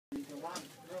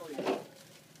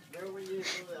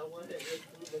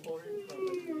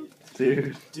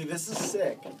Dude. Dude, this is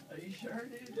sick. Are you sure,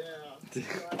 dude? Yeah.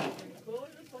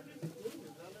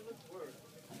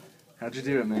 How'd you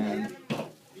do it, man?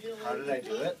 How did I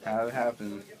do it? How'd it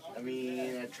happen? I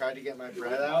mean, I tried to get my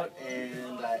bread out,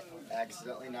 and I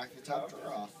accidentally knocked the top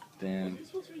drawer off. Damn. You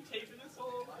supposed to be taping this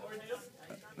whole ordeal?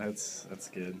 That's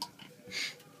good.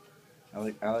 I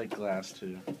like glass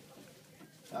too.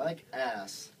 I like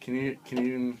ass. Can you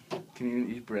even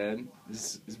eat bread?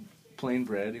 Is plain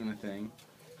bread even a thing?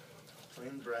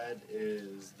 Plain bread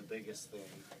is the biggest thing.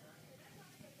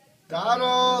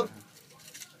 Donald!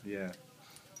 Yeah.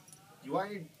 You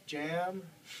want your jam?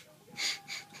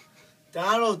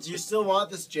 Donald, do you still want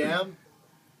this jam?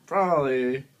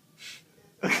 Probably.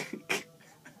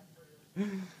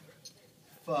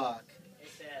 Fuck. Hey,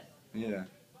 Seth, Yeah.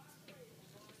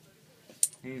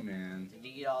 Hey, man. did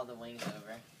you get all the wings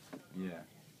over? Yeah.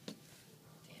 Damn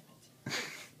it.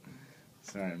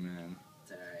 Sorry, man.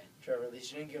 It's alright. Trevor, at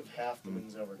least you didn't give half the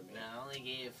wings over to me. No, I only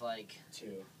gave like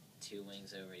 2. 2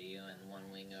 wings over to you and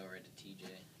 1 wing over to TJ.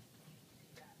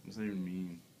 What does that even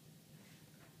mean?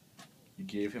 You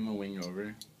gave him a wing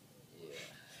over? Yeah.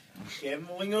 Gave him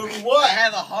a wing over I what?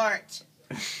 have a heart!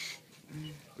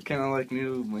 What kind of like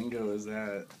new lingo is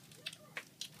that?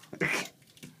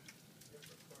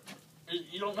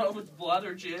 You don't know if it's blood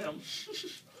or jam.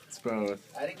 It's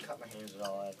both. I didn't cut my hands at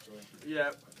all, actually.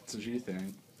 Yeah, That's what you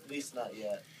think. At least not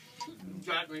yet.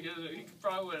 exactly. He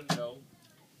probably wouldn't know.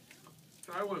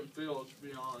 I wouldn't feel it, to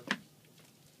be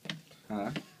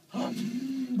honest. Huh?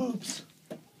 Boobs.